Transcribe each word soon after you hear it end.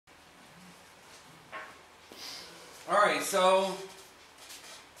Alright, so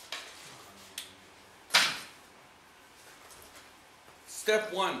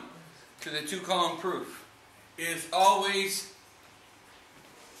step one to the two-column proof is always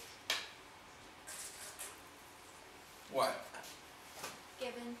what?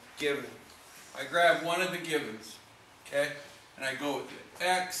 Given. Given. I grab one of the givens, okay, and I go with it.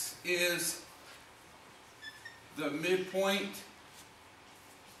 X is the midpoint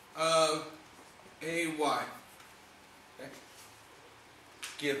of AY. Okay?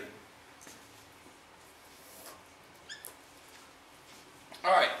 Given.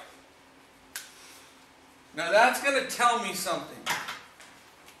 Alright. Now that's going to tell me something.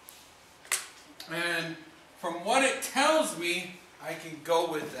 And from what it tells me, I can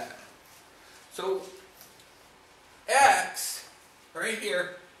go with that. So, X, right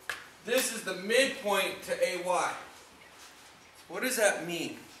here, this is the midpoint to AY. What does that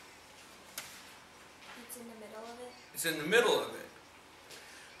mean? It's in the middle of it. It's in the middle of it.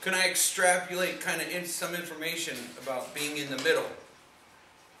 Can I extrapolate kind of some information about being in the middle?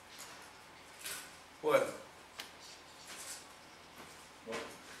 What? What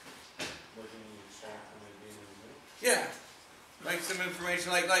can you extrapolate being in the middle? Yeah. Like some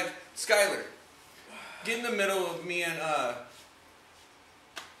information, like Skylar. Get in the middle of me and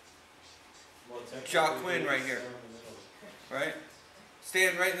Jacqueline right here. Right?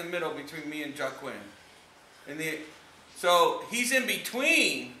 Stand right in the middle between me and Jacqueline. So he's in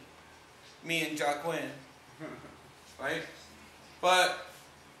between me and Jacqueline. Right? But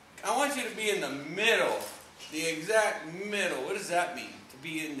I want you to be in the middle. The exact middle. What does that mean? To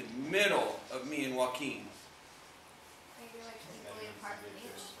be in the middle of me and Joaquin. Maybe like equally apart from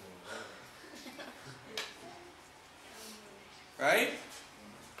each. Right?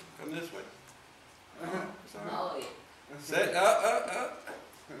 Come this way. Oh, yeah. Sit up.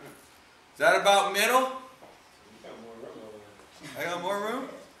 Is that about middle? You got more room over there. I got more room?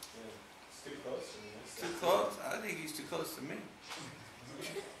 Yeah. It's too close to me. Too close? I think he's too close to me.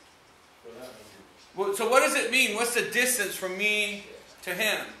 For that one. Well, so what does it mean? What's the distance from me to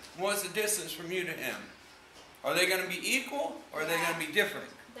him? What's the distance from you to him? Are they going to be equal or are they going to be different?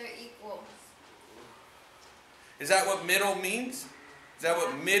 They're equal. Is that what middle means? Is that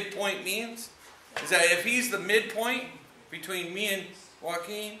what midpoint means? Is that if he's the midpoint between me and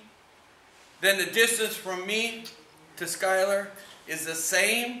Joaquin, then the distance from me to Skylar is the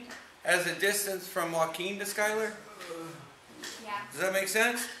same as the distance from Joaquin to Skylar? Yeah. Does that make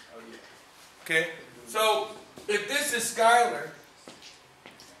sense? Okay. So if this is Skylar,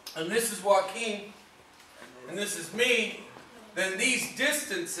 and this is Joaquin, and this is me, then these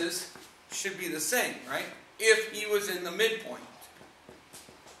distances should be the same, right? If he was in the midpoint.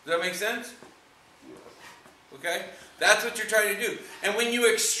 Does that make sense? Okay? That's what you're trying to do. And when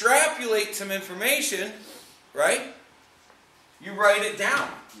you extrapolate some information, right? You write it down.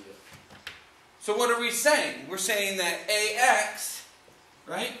 So what are we saying? We're saying that AX,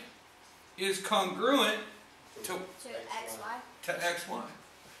 right, is congruent to XY. XY.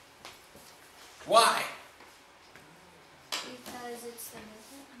 Why? Because it's the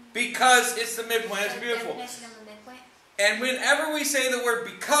midpoint. Because it's the midpoint. That's beautiful. Definition of the midpoint. And whenever we say the word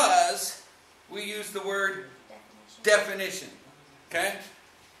because, we use the word definition. Okay?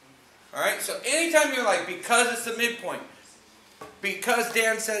 Alright? So anytime you're like, because it's the midpoint, because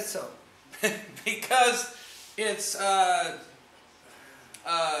Dan said so, because it's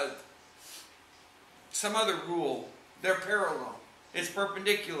some other rule, they're parallel, it's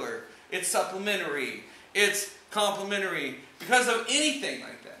perpendicular, it's supplementary, it's complementary, because of anything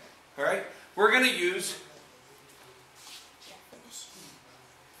like that. Alright? We're going to use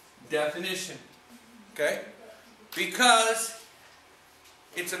definition. Okay? Because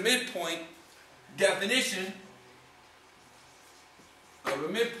it's a midpoint, definition of a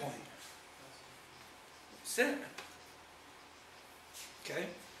midpoint. That's it. Okay?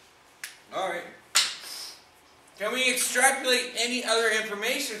 Alright. Can we extrapolate any other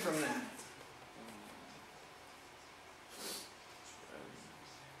information from that?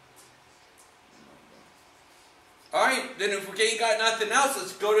 Alright, then if we ain't got nothing else,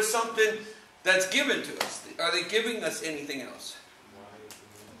 let's go to something that's given to us. Are they giving us anything else?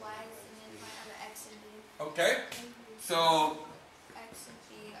 Y is the midpoint of X and B. Okay, so X and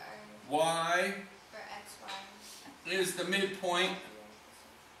B are Y for XY. is the midpoint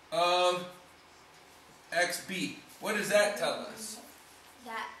of XB. What does that tell us?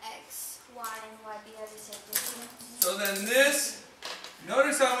 That X, Y, and YB are the same distance. So then this,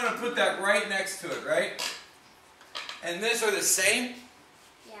 notice how I'm going to put that right next to it, right? And this are the same?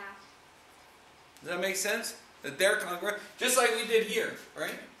 Yeah. Does that make sense? That they're congruent? Just like we did here,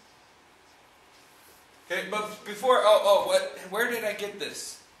 right? Okay, but before, where did I get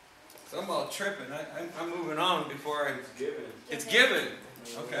this? So I'm all tripping. I'm moving on before I. It's given. It's given.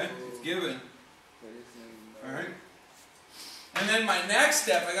 Okay, it's given. All right. And then my next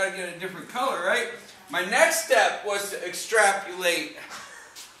step, I got to get a different color, right? My next step was to extrapolate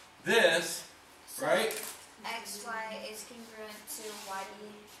this, So right? XY is congruent to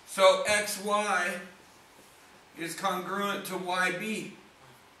YB. So XY is congruent to YB.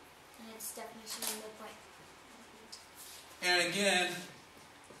 And its definition of midpoint. And again,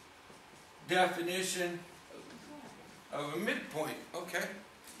 definition of a midpoint. Okay.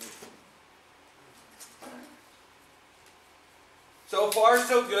 So far,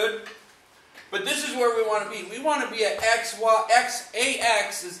 so good. But this is where we want to be. We want to be at AX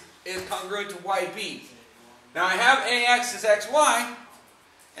is congruent to YB. Now I have AX as XY,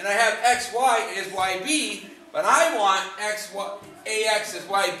 and I have XY as YB, but I want AX as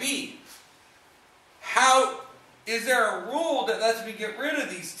YB. How is there a rule that lets me get rid of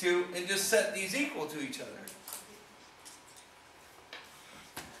these two and just set these equal to each other?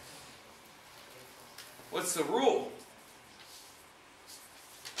 What's the rule?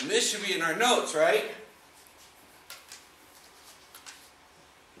 And this should be in our notes, right?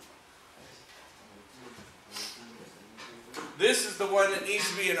 This is the one that needs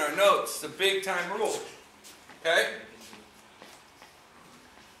to be in our notes, the big time rule. Okay?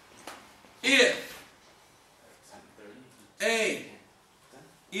 If A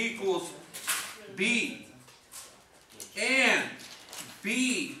equals B and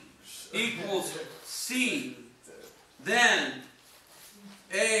B equals C, then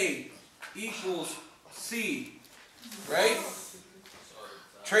A equals C, right?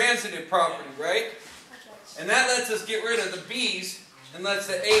 Transitive property, right? And that lets us get rid of the B's and lets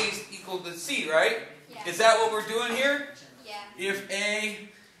the A's equal to C, right? Yeah. Is that what we're doing here? Yeah. If A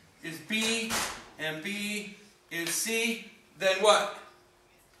is B and B is C, then what?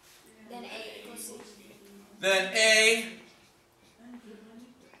 Then A equals C. Then A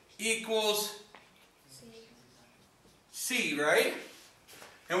equals C, right?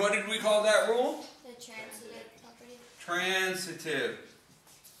 And what did we call that rule? The transitive property. Transitive.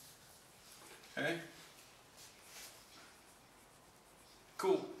 Okay?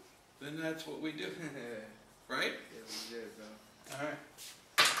 Cool. Then that's what we do. Right? Alright.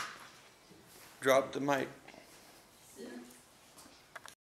 Drop the mic.